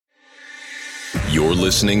You're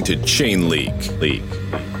listening to Chain Leak,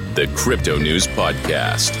 the crypto news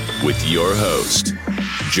podcast with your host,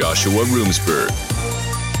 Joshua Roomsberg.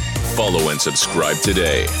 Follow and subscribe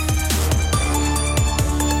today.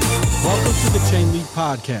 Welcome to the Chain Leak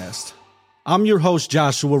podcast. I'm your host,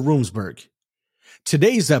 Joshua Roomsberg.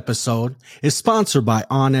 Today's episode is sponsored by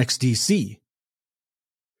onXDC.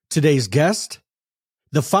 Today's guest,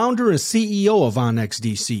 the founder and CEO of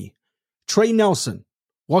onXDC, Tre Nelson.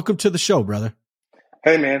 Welcome to the show, brother.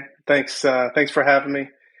 Hey, man. Thanks for having me.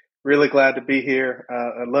 Really glad to be here.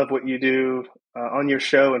 I love what you do on your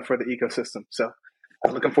show and for the ecosystem. So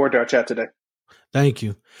looking forward to our chat today. Thank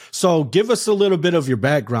you. So give us a little bit of your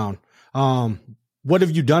background. What have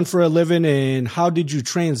you done for a living and how did you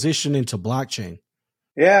transition into blockchain?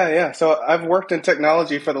 Yeah. So I've worked in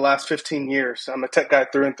technology for the last 15 years. I'm a tech guy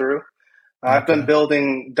through and through. I've been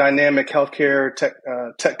building dynamic healthcare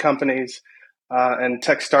tech companies and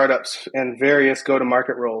tech startups in various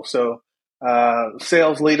go-to-market roles. So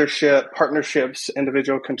sales, leadership, partnerships,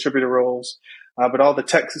 individual contributor roles. But all the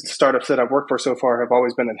tech startups that I've worked for so far have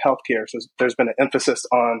always been in healthcare. So there's been an emphasis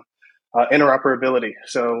on interoperability.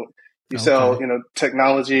 So you sell,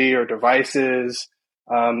 technology or devices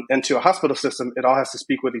into a hospital system. It all has to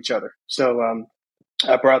speak with each other. So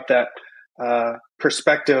I brought that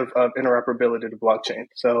perspective of interoperability to blockchain.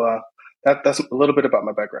 So that's a little bit about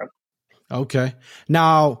my background. Okay.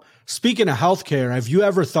 Now, speaking of healthcare, have you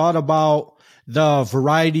ever thought about the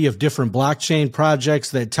variety of different blockchain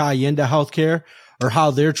projects that tie into healthcare or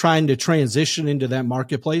how they're trying to transition into that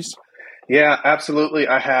marketplace? Yeah, absolutely.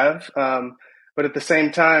 I have. But at the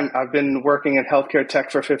same time, I've been working in healthcare tech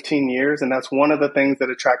for 15 years. And that's one of the things that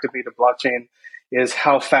attracted me to blockchain is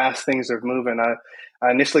how fast things are moving.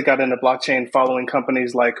 I initially got into blockchain following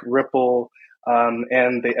companies like Ripple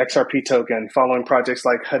and the XRP token, following projects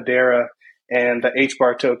like Hedera and the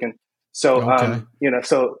HBAR token. So,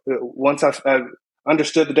 so once I've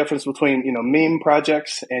understood the difference between, meme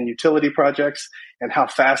projects and utility projects and how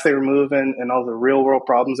fast they were moving and all the real world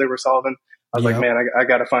problems they were solving, I was like, man, I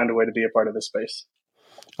got to find a way to be a part of this space.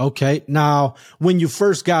 Okay. Now, when you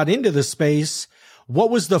first got into the space, what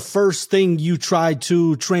was the first thing you tried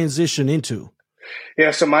to transition into?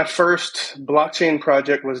 Yeah. So my first blockchain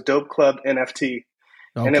project was Dope Club NFT.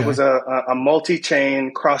 Okay. And it was a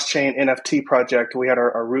multi-chain, cross-chain NFT project. We had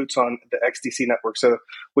our roots on the XDC network. So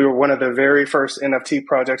we were one of the very first NFT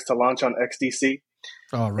projects to launch on XDC.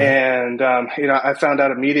 Oh, right. And, I found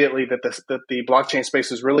out immediately that the blockchain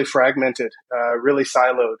space is really fragmented, really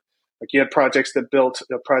siloed. Like you had projects that built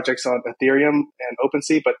projects on Ethereum and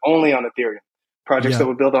OpenSea, but only on Ethereum. Projects that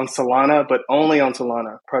would build on Solana, but only on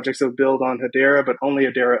Solana. Projects that would build on Hedera, but only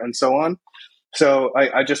Hedera, and so on. So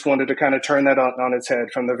I just wanted to kind of turn that on its head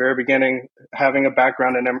from the very beginning, having a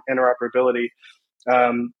background in interoperability.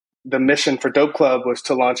 The mission for Dope Club was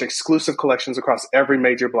to launch exclusive collections across every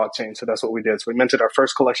major blockchain. So that's what we did. So we minted our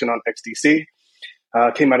first collection on XDC,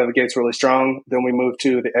 came out of the gates really strong. Then we moved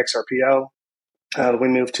to the XRPL. We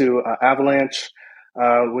moved to Avalanche.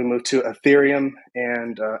 We moved to Ethereum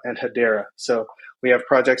and Hedera. So we have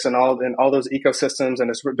projects in all those ecosystems,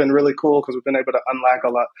 and it's been really cool because we've been able to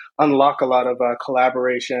unlock a lot of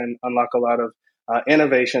collaboration, unlock a lot of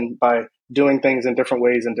innovation by doing things in different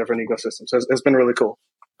ways in different ecosystems. So it's been really cool.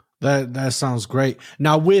 That sounds great.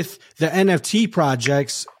 Now, with the NFT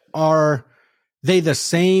projects, are they the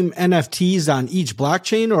same NFTs on each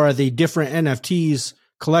blockchain, or are they different NFTs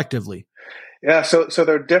collectively? Yeah, so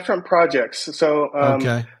they're different projects.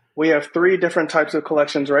 So we have 3 different types of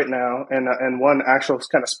collections right now, and one actual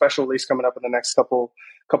kind of special release coming up in the next couple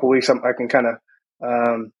weeks. I can kind of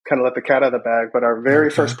let the cat out of the bag. But our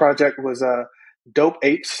very first project was Dope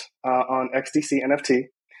Apes on XDC NFT,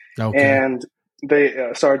 and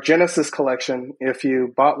so our Genesis collection. If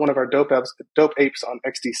you bought one of our Dope Apes on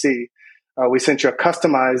XDC, we sent you a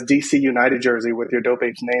customized DC United jersey with your Dope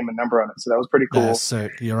Apes name and number on it. So that was pretty cool. That's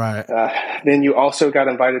sick. You're right. Then you also got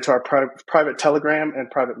invited to our private Telegram and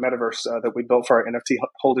private metaverse that we built for our NFT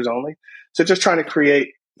holders only. So just trying to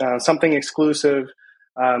create something exclusive,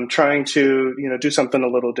 trying to do something a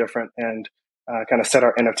little different and kind of set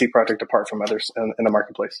our NFT project apart from others in the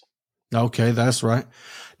marketplace. Okay, that's right.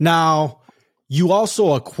 Now, you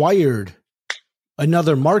also acquired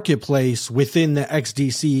another marketplace within the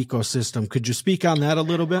XDC ecosystem. Could you speak on that a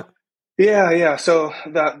little bit? Yeah. So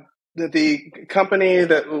the company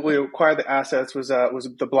that we acquired the assets was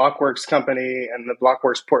the Blockworks company and the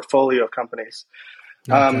Blockworks portfolio of companies.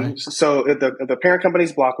 Okay. So the parent company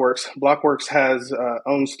is Blockworks. Blockworks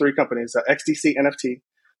owns 3 companies: XDC NFT,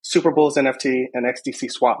 Super Bulls NFT, and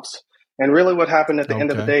XDC Swaps. And really, what happened at the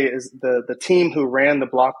end of the day is the team who ran the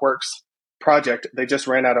Blockworks project, they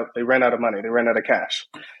ran out of money. They ran out of cash.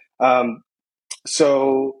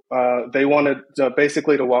 So they wanted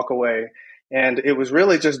basically to walk away. And it was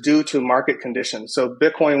really just due to market conditions. So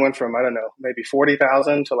Bitcoin went from, I don't know, maybe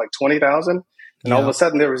 40,000 to like 20,000. And all of a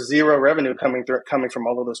sudden there was zero revenue coming from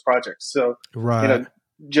all of those projects. So,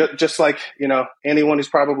 just like, anyone who's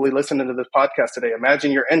probably listening to this podcast today,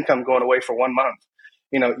 imagine your income going away for 1 month.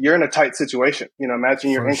 You're in a tight situation.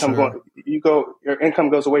 Imagine your income your income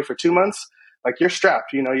goes away for 2 months. Like you're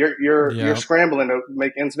strapped, you're scrambling to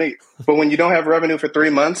make ends meet. But when you don't have revenue for 3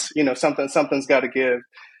 months, something's got to give.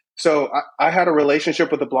 So I had a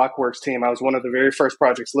relationship with the Blockworks team. I was one of the very first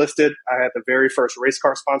projects listed. I had the very first race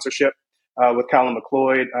car sponsorship with Callum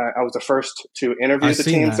McLeod. I was the first to interview the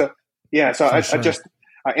team. That.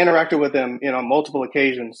 I interacted with them, on multiple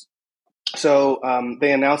occasions. So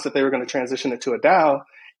they announced that they were going to transition it to a DAO,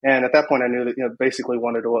 and at that point, I knew that basically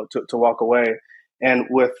wanted to walk away. And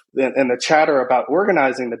with the chatter about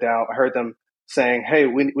organizing the DAO, I heard them saying, "Hey,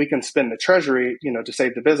 we can spend the treasury, to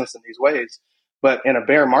save the business in these ways." But in a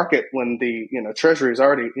bear market, when the treasury is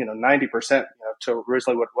already 90% to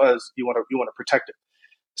originally what it was, you want to protect it.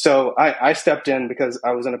 So I stepped in because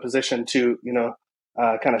I was in a position to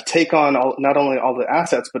kind of take on not only all the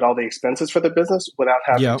assets but all the expenses for the business without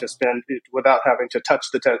having to touch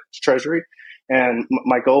the treasury. And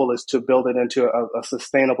my goal is to build it into a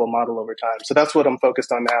sustainable model over time. So that's what I'm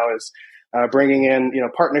focused on now, is bringing in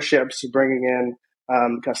partnerships, bringing in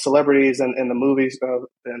kind of celebrities in the movies,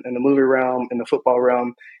 in the movie realm, in the football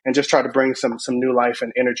realm, and just try to bring some new life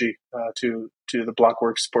and energy to the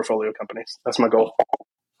Blockworks portfolio companies. That's my goal.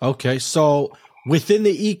 Okay, so within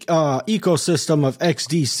the ecosystem of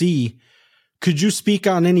XDC, could you speak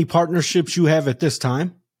on any partnerships you have at this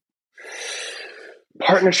time?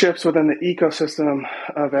 Partnerships within the ecosystem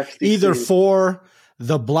of XDC, either for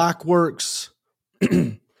the Blockworks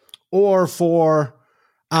or for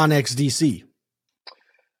onXDC.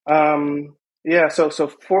 So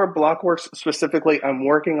for Blockworks specifically, I'm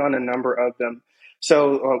working on a number of them.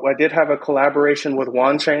 So I did have a collaboration with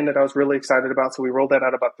OneChain that I was really excited about. So we rolled that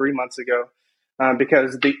out about 3 months ago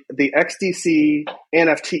because the XDC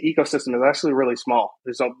NFT ecosystem is actually really small.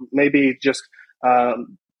 There's maybe just a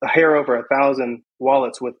hair over 1,000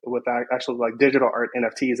 wallets with actually like digital art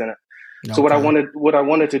NFTs in it. Okay. So what I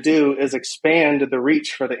wanted to do is expand the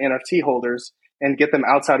reach for the NFT holders and get them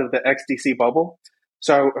outside of the XDC bubble.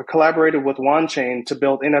 So I collaborated with OneChain to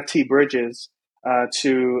build NFT bridges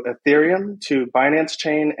to Ethereum, to Binance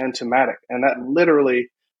Chain, and to Matic. And that literally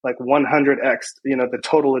like 100x, the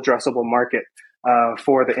total addressable market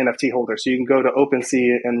for the NFT holder. So you can go to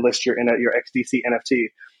OpenSea and list your XDC NFT,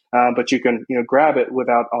 but you can grab it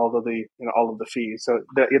without all of the fees. So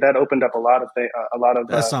that opened up a lot of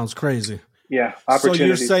that sounds crazy. Yeah,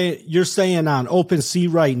 opportunities. So you're saying on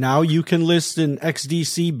OpenSea right now you can list an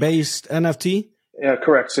XDC based NFT? Yeah,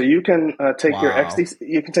 correct. So you can take your XDC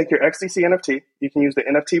NFT. You can use the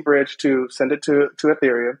NFT bridge to send it to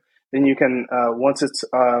Ethereum. Then you can once it's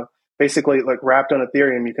basically like wrapped on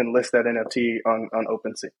Ethereum, you can list that NFT on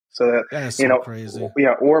OpenSea. So that's so crazy.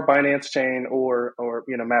 Yeah, or Binance Chain or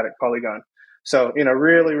Matic, Polygon. So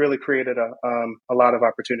really, really created a lot of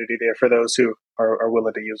opportunity there for those who are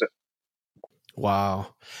willing to use it.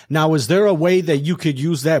 Wow. Now, is there a way that you could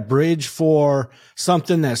use that bridge for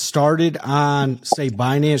something that started on, say,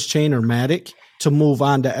 Binance Chain or Matic to move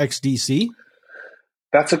on to XDC?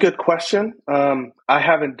 That's a good question. I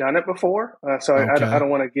haven't done it before, so okay. I don't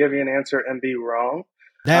want to give you an answer and be wrong.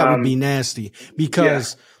 That would be nasty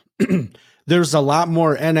because there's a lot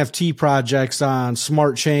more NFT projects on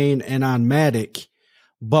Smart Chain and on Matic,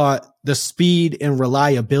 but the speed and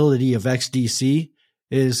reliability of XDC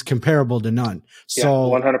is comparable to none.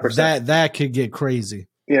 So 100%. That could get crazy.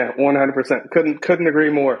 Yeah, 100%. Couldn't agree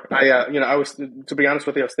more. I was, to be honest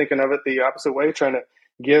with you, I was thinking of it the opposite way, trying to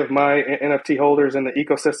give my NFT holders in the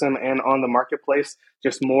ecosystem and on the marketplace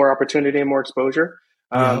just more opportunity and more exposure.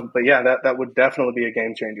 But yeah, that would definitely be a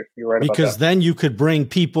game changer. You're right about that. Because then you could bring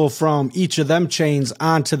people from each of them chains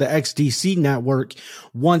onto the XDC network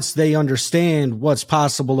once they understand what's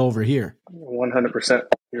possible over here. 100%.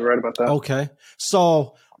 You're right about that. Okay.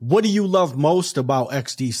 So what do you love most about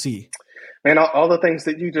XDC? Man, all the things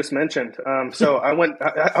that you just mentioned. So I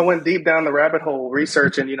went deep down the rabbit hole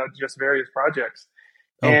researching, just various projects.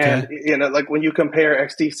 And, like when you compare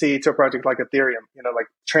XDC to a project like Ethereum, like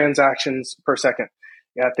transactions per second.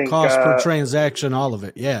 Yeah, I think cost per transaction, all of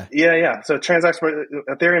it. Yeah. Yeah. So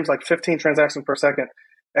Ethereum's like 15 transactions per second.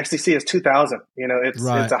 XDC is 2,000.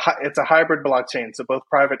 It's a hybrid blockchain, so both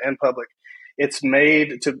private and public. It's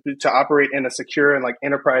made to operate in a secure and like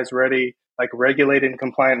enterprise ready, like regulated and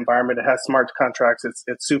compliant environment. It has smart contracts.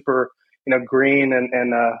 It's super green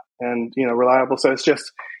and reliable. So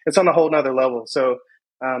it's on a whole nother level. So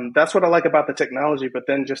that's what I like about the technology, but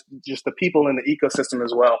then just the people in the ecosystem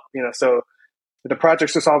as well. So the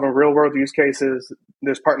projects are solving real world use cases.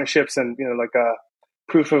 There's partnerships and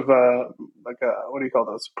proof of what do you call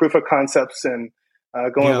those? Proof of concepts and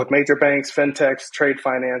going with major banks, fintechs, trade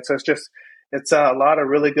finance. So it's a lot of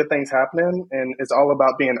really good things happening, and it's all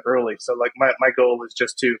about being early. So like my goal is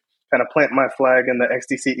just to kind of plant my flag in the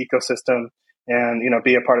XDC ecosystem and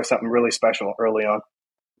be a part of something really special early on.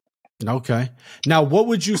 Okay. Now, what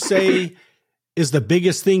would you say is the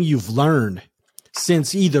biggest thing you've learned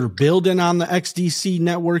since either building on the XDC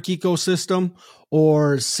network ecosystem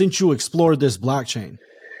or since you explored this blockchain?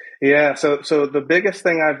 Yeah. So the biggest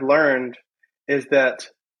thing I've learned is that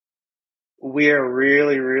we are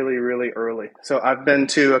really, really, really early. So I've been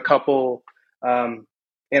to a couple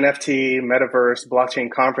NFT, metaverse, blockchain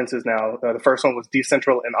conferences now. The first one was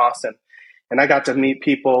Decentral in Austin. And I got to meet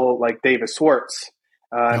people like David Swartz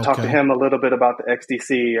and talk to him a little bit about the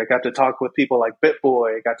XDC. I got to talk with people like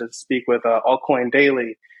BitBoy. I got to speak with Altcoin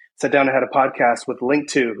Daily. Sat down and had a podcast with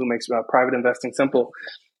Link2, who makes private investing simple.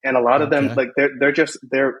 And a lot of them, like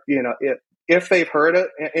if they've heard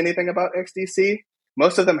anything about XDC,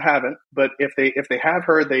 most of them haven't. But if they have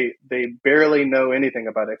heard, they barely know anything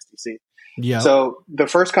about XDC. Yeah. So the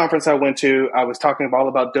first conference I went to, I was talking all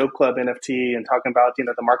about Dope Club NFT and talking about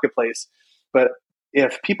the marketplace. But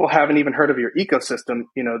if people haven't even heard of your ecosystem,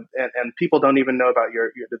 and people don't even know about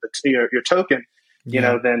your token,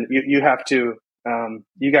 then you have to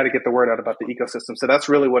you got to get the word out about the ecosystem. So that's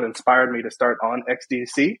really what inspired me to start on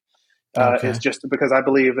XDC. Is just because I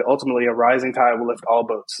believe that ultimately a rising tide will lift all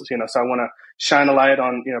boats. So I want to shine a light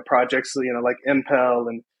on projects like Impel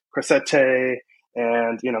and Crescete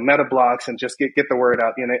and Metablocks, and just get the word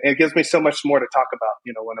out. It gives me so much more to talk about.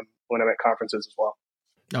 When I'm at conferences as well.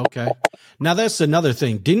 Okay. Now that's another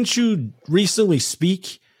thing. Didn't you recently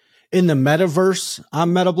speak in the metaverse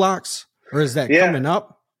on Metablocks, or is that coming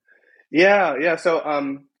up? Yeah. So,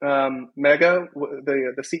 Mega,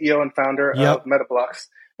 the CEO and founder of Metablocks,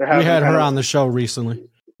 we had her on the show recently.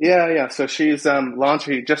 Yeah. So she's just launched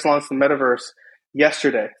the metaverse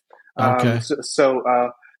yesterday. Okay. So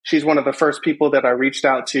she's one of the first people that I reached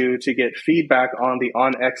out to get feedback on the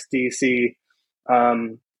onXDC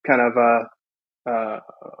on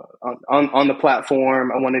the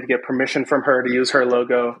platform. I wanted to get permission from her to use her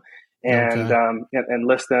logo and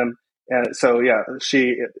list them. And so,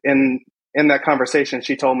 she in that conversation,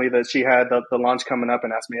 she told me that she had the launch coming up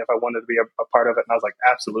and asked me if I wanted to be a part of it. And I was like,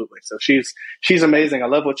 absolutely. So she's amazing. I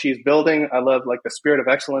love what she's building. I love like the spirit of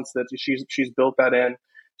excellence that she's built that in.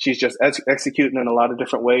 She's just executing in a lot of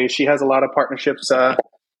different ways. She has a lot of partnerships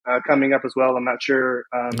coming up as well. I'm not sure.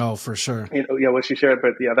 For sure. What she shared,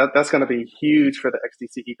 but that's going to be huge for the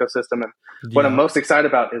XDC ecosystem. And what I'm most excited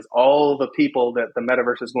about is all the people that the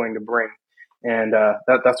metaverse is going to bring. And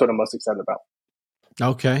that's what I'm most excited about.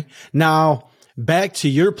 Okay. Now back to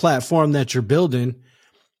your platform that you're building.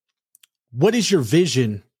 What is your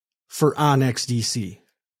vision for onXDC?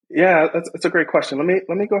 Yeah, that's a great question. Let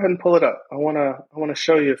me go ahead and pull it up. I want to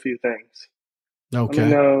show you a few things. Okay.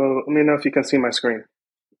 Let me know if you can see my screen.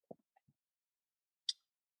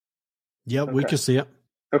 Yep, okay. We can see it.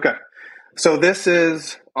 Okay. So this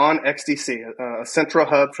is onXDC, a central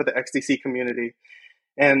hub for the XDC community.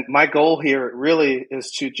 And my goal here really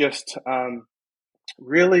is to just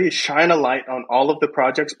really shine a light on all of the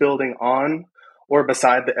projects building on or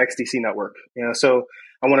beside the XDC network. So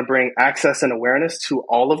I want to bring access and awareness to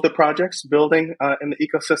all of the projects building in the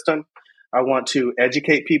ecosystem. I want to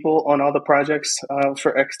educate people on all the projects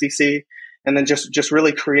for XDC, and then just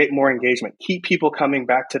really create more engagement. Keep people coming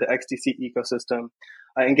back to the XDC ecosystem.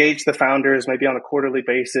 Engage the founders maybe on a quarterly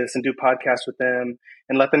basis and do podcasts with them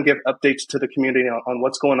and let them give updates to the community on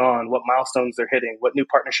what's going on, what milestones they're hitting, what new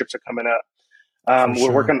partnerships are coming up.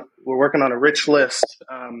 We're working on a rich list.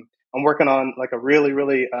 I'm working on like a really,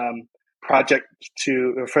 really project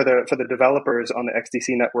for the developers on the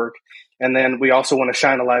XDC network. And then we also want to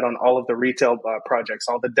shine a light on all of the retail projects,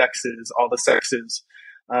 all the DEXs, all the SEXs,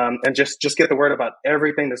 and just get the word about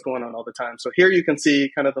everything that's going on all the time. So here you can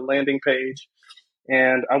see kind of the landing page.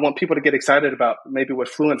 And I want people to get excited about maybe what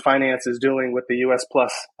Fluent Finance is doing with the US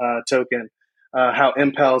Plus token, how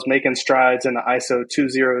Impel's making strides in the ISO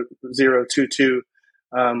 20022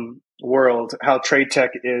 world, how Trade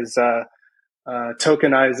Tech is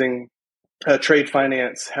tokenizing trade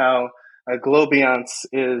finance, how Globiance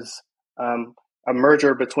is a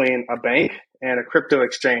merger between a bank and a crypto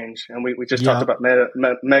exchange. And we just talked about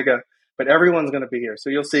Mega, but everyone's going to be here.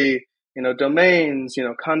 So you'll see domains,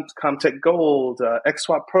 Comtech Gold,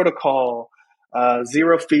 XSwap Protocol,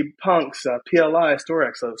 Zero Fee Punks, PLI,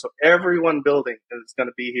 Storex. So everyone building is going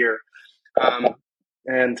to be here.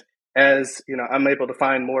 And as you know, I'm able to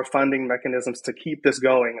find more funding mechanisms to keep this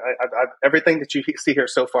going. Everything that you see here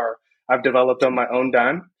so far, I've developed on my own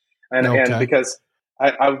dime, and because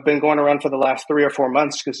I've been going around for the last 3 or 4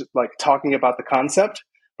 months, just like talking about the concept,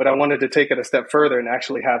 but I wanted to take it a step further and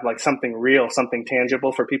actually have like something real, something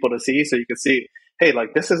tangible for people to see, so you could see, hey,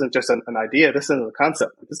 like this isn't just an idea, this isn't a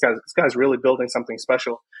concept. This guy's really building something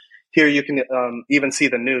special. Here you can even see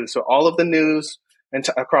the news. So all of the news and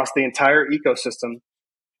across the entire ecosystem.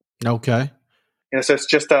 Okay. And so it's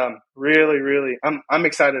just really, really, I'm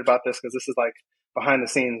excited about this because this is like behind the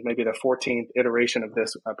scenes, maybe the 14th iteration of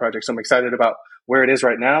this project. So I'm excited about where it is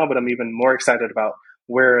right now, but I'm even more excited about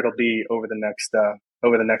where it'll be over the next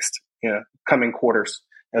coming quarters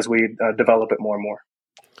as we develop it more and more.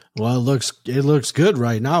 Well, it looks good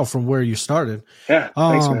right now from where you started. Yeah,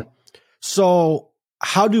 thanks, man. So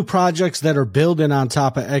how do projects that are building on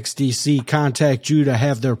top of XDC contact you to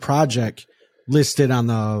have their project listed on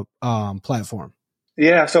the platform?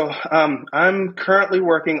 Yeah, so I'm currently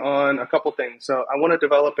working on a couple things. So I want to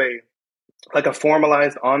develop a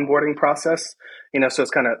formalized onboarding process, so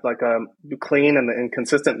it's kind of like clean and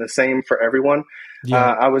consistent and the same for everyone.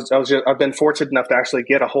 Yeah. I've been fortunate enough to actually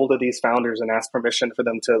get a hold of these founders and ask permission for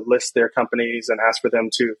them to list their companies and ask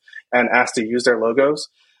to use their logos.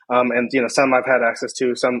 And some I've had access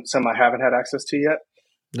to, some I haven't had access to yet.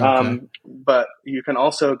 Okay. But you can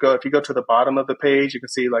also if you go to the bottom of the page, you can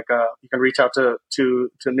see you can reach out to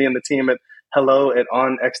me and the team at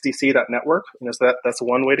hello@onxdc.network. So that's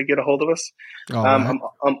one way to get a hold of us. Right.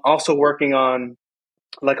 I'm also working on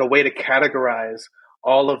like a way to categorize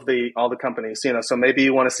all the companies, so maybe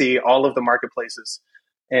you want to see all of the marketplaces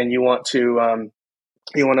and you want to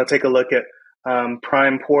take a look at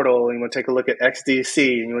Prime Portal, and you want to take a look at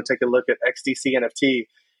XDC, and you want to take a look at XDC NFT.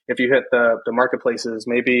 If you hit the marketplaces,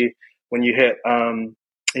 maybe when you hit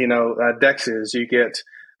DEXs, you get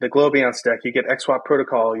the Globiance deck, you get XSwap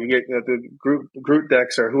protocol, you get the Groot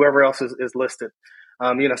Dex or whoever else is listed. So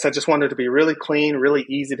I just wanted to be really clean, really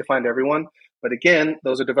easy to find everyone. But again,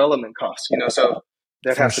 those are development costs, so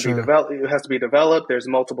that has to be developed. It has to be developed. There's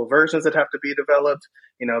multiple versions that have to be developed.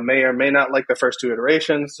 May or may not like the first 2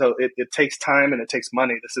 iterations. So it takes time and it takes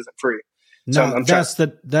money. This isn't free. No, so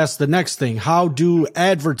that's the next thing. How do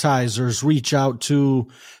advertisers reach out to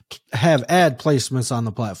have ad placements on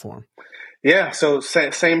the platform? Yeah, so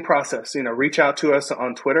same process. Reach out to us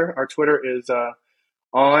on Twitter. Our Twitter is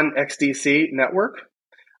onXDC Network,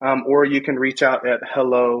 or you can reach out at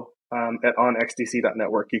hello at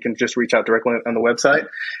onxdc.network. You can just reach out directly on the website,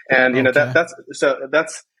 and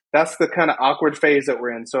that's the kind of awkward phase that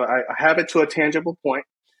we're in. So I have it to a tangible point.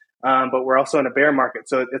 But we're also in a bear market.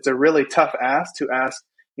 So it's a really tough ask to ask,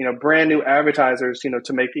 brand new advertisers,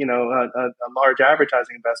 to make, a large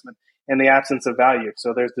advertising investment in the absence of value.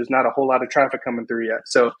 So there's not a whole lot of traffic coming through yet.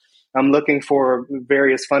 So I'm looking for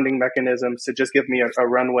various funding mechanisms to just give me a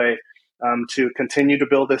runway to continue to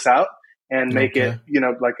build this out and make it,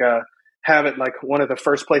 have it like one of the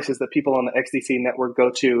first places that people on the XDC network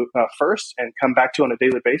go to first and come back to on a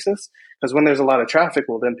daily basis. Because when there's a lot of traffic,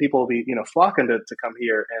 well, then people will be, flocking to come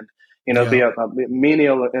here and, be a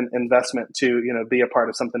menial investment to, be a part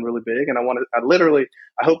of something really big. And I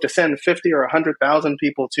hope to send 50 or 100,000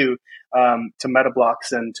 people to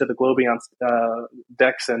Metablocks and to the Globiance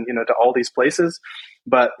decks and, to all these places.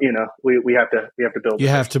 But, we have to build it. You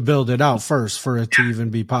have to build it out first for it to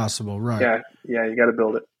even be possible. Right. Yeah. You got to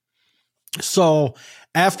build it. So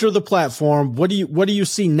after the platform, what do you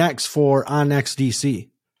see next for onXDC?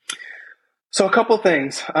 So a couple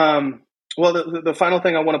things. Well, the final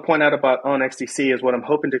thing I want to point out about onXDC is what I'm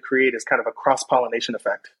hoping to create is kind of a cross-pollination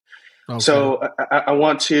effect. Okay. So I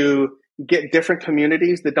want to get different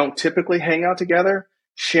communities that don't typically hang out together,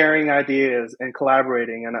 sharing ideas and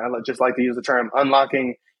collaborating. And I just like to use the term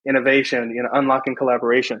unlocking innovation, unlocking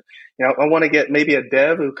collaboration. I want to get maybe a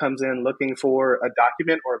dev who comes in looking for a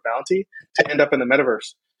document or a bounty to end up in the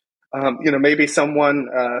metaverse. Maybe someone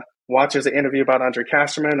watches an interview about Andre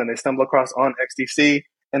Casterman and they stumble across onXDC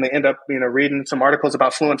and they end up, reading some articles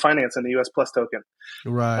about Fluent Finance and the US Plus token.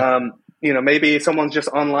 Right. Maybe someone's just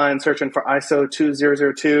online searching for ISO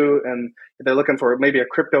 2002 and they're looking for maybe a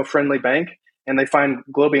crypto-friendly bank. And they find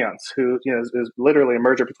Globiance, who is literally a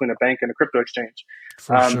merger between a bank and a crypto exchange.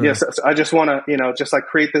 Sure. So I just want to just like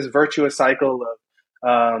create this virtuous cycle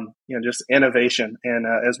of just innovation, and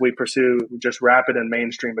as we pursue just rapid and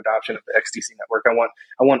mainstream adoption of the XDC network, I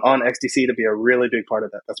want onXDC to be a really big part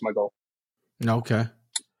of that. That's my goal. Okay.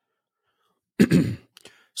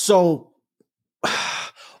 So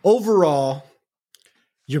overall,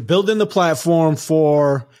 You're building the platform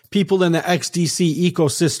for people in the XDC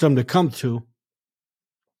ecosystem to come to.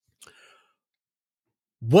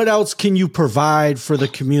 What else can you provide for the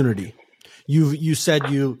community? You said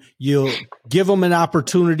you'll give them an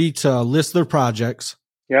opportunity to list their projects.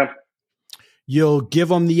 Yeah. You'll give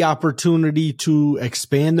them the opportunity to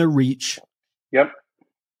expand their reach. Yep.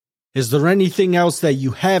 Is there anything else that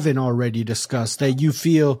you haven't already discussed that you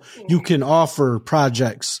feel you can offer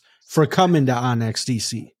projects for coming to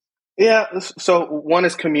onXDC? Yeah. So one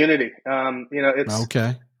is community. It's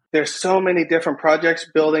okay. There's so many different projects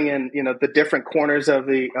building in, the different corners of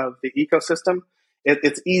the ecosystem.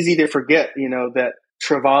 It's easy to forget, that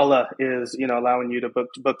Travala is, allowing you to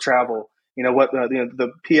book travel. What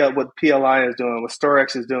PLI is doing, what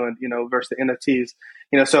Storex is doing, versus the NFTs.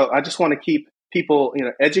 So I just want to keep people,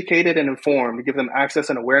 educated and informed, to give them access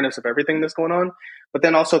and awareness of everything that's going on, but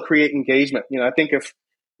then also create engagement. I think if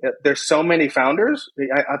there's so many founders,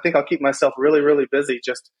 I think I'll keep myself really, really busy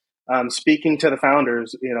just speaking to the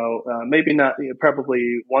founders, maybe not,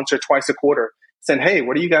 probably once or twice a quarter, saying, hey,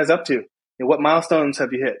 what are you guys up to? What milestones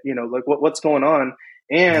have you hit? What's going on?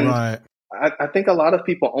 And right. I think a lot of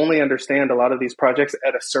people only understand a lot of these projects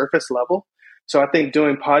at a surface level. So I think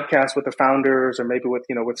doing podcasts with the founders, or maybe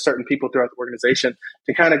with certain people throughout the organization,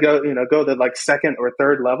 to kind of go to like second or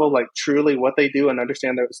third level, like truly what they do and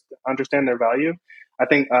understand their value. I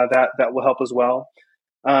think that will help as well.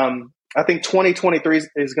 I think 2023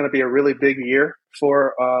 is going to be a really big year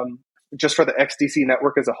for just for the XDC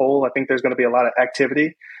network as a whole. I think there's going to be a lot of activity.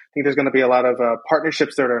 I think there's going to be a lot of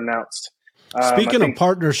partnerships that are announced. Speaking of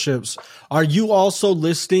partnerships, are you also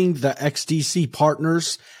listing the XDC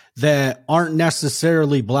partners that aren't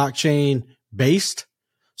necessarily blockchain based?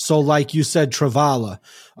 So like you said, Travala,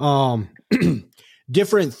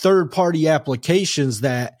 different third party applications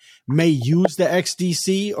that may use the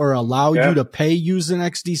XDC or allow you to pay using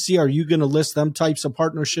XDC. Are you going to list them types of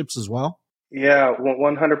partnerships as well? Yeah,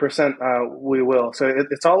 100%. We will. So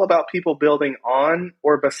it's all about people building on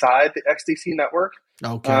or beside the XDC network.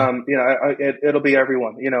 Okay. It'll be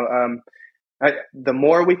everyone. The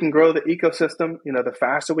more we can grow the ecosystem, the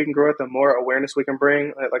faster we can grow it, the more awareness we can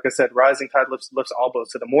bring. Like I said, rising tide lifts all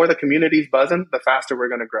boats. So the more the community's buzzing, the faster we're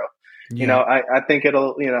going to grow. Yeah. I think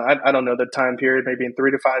it'll, I don't know the time period, maybe in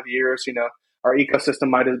 3 to 5 years, our ecosystem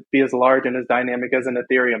might be as large and as dynamic as an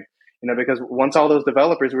Ethereum, because once all those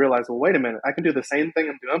developers realize, well, wait a minute, I can do the same thing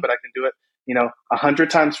I'm doing, but I can do it, 100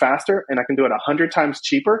 times faster, and I can do it 100 times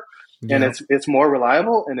cheaper. Yeah. And it's more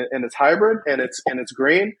reliable, and it's hybrid, and it's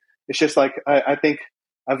green. It's just like, I think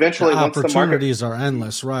eventually the once the opportunities are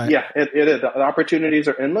endless, right? Yeah, it is. The opportunities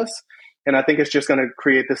are endless. And I think it's just going to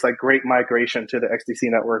create this like great migration to the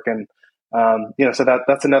XDC network. And, so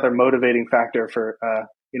that's another motivating factor for,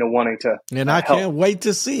 wanting to. And I help. Can't wait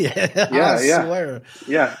to see it. I swear.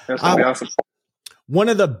 Yeah, that's going to be awesome. One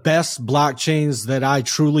of the best blockchains that I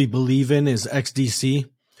truly believe in is XDC.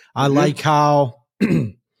 I like how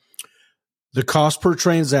the cost per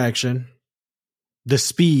transaction, the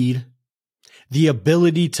speed, the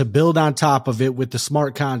ability to build on top of it with the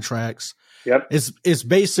smart contracts. Yep. It's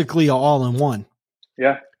basically an all-in-one.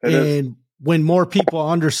 Yeah. And when more people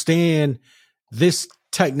understand this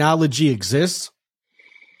technology exists,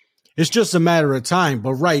 it's just a matter of time.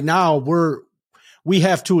 But right now we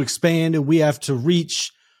have to expand and we have to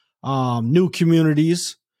reach new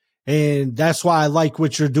communities. And that's why I like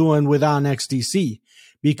what you're doing with onXDC,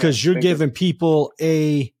 because you're giving people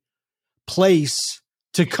a place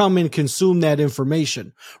to come and consume that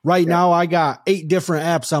information. Right now, I got 8 different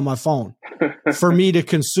apps on my phone for me to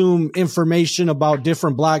consume information about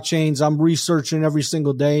different blockchains. I'm researching every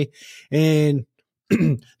single day, and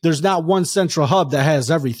there's not one central hub that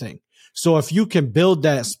has everything. So if you can build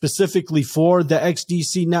that specifically for the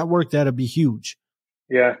XDC network, that'd be huge.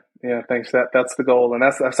 Yeah. Thanks. That's the goal. And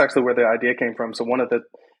that's actually where the idea came from. So one of the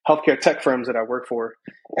healthcare tech firms that I work for,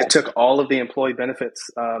 it took all of the employee benefits,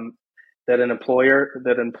 that an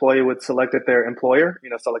employee would select at their employer,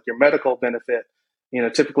 so like your medical benefit,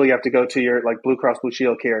 typically you have to go to your like Blue Cross Blue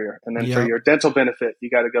Shield carrier. And then for your dental benefit, you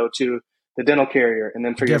got to go to the dental carrier. And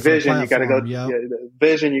then for your vision, you got to go,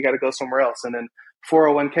 vision, you got to go somewhere else. And then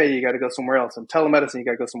 401k, you got to go somewhere else. And telemedicine, you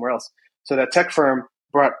got to go somewhere else. So that tech firm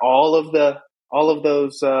brought all of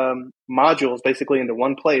those modules basically into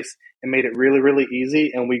one place and made it really, really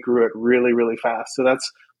easy. And we grew it really, really fast. So that's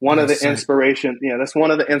one of the inspiration. That's one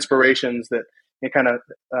of the inspirations that it kind of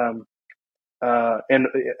and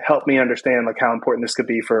it helped me understand like how important this could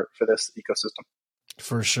be for this ecosystem.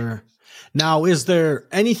 For sure. Now, is there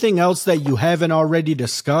anything else that you haven't already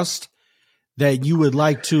discussed that you would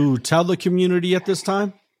like to tell the community at this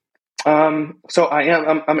time? So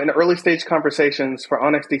I'm in early stage conversations for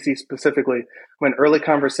onXDC specifically. I'm in early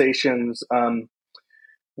conversations,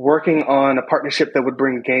 working on a partnership that would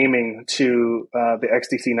bring gaming to the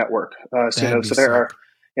XDC network. So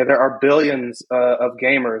there are billions of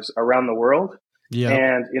gamers around the world. Yeah.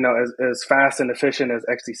 And, as fast and efficient as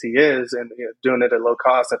XDC is and doing it at low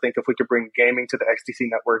cost, I think if we could bring gaming to the XDC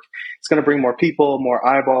network, it's going to bring more people, more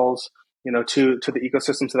eyeballs, to the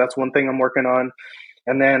ecosystem. So that's one thing I'm working on.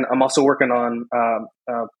 And then I'm also working on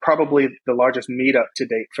probably the largest meetup to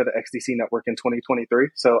date for the XDC network in 2023.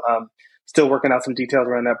 So still working out some details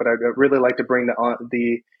around that, but I'd really like to bring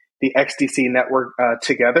the XDC network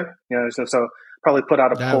together. So probably put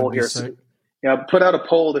out a poll here. Put out a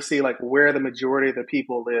poll to see like where the majority of the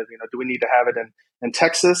people live. Do we need to have it in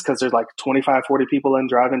Texas because there's like 25, 40 people in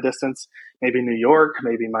driving distance? Maybe New York,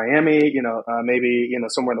 maybe Miami. Maybe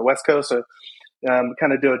somewhere in the West Coast. So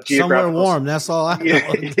kind of do a geographical. Somewhere warm. That's all I know.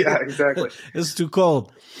 Yeah, exactly. It's too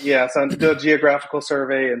cold. Yeah, so do a geographical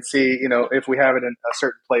survey and see, if we have it in a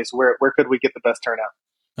certain place, where could we get the best turnout?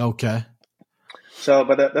 Okay. So,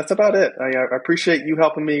 but that's about it. I appreciate you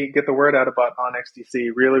helping me get the word out about onXDC.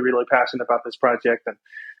 Really, really passionate about this project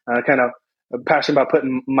and kind of passionate about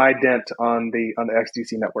putting my dent on the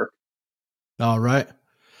XDC network. All right.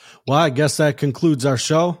 Well, I guess that concludes our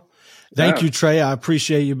show. Thank you, Tre. I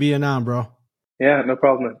appreciate you being on, bro. Yeah, no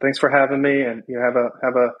problem. Thanks for having me, and you have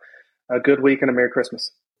a good week and a Merry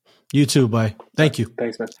Christmas. You too, bye. Thank you.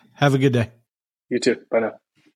 Thanks, man. Have a good day. You too. Bye now.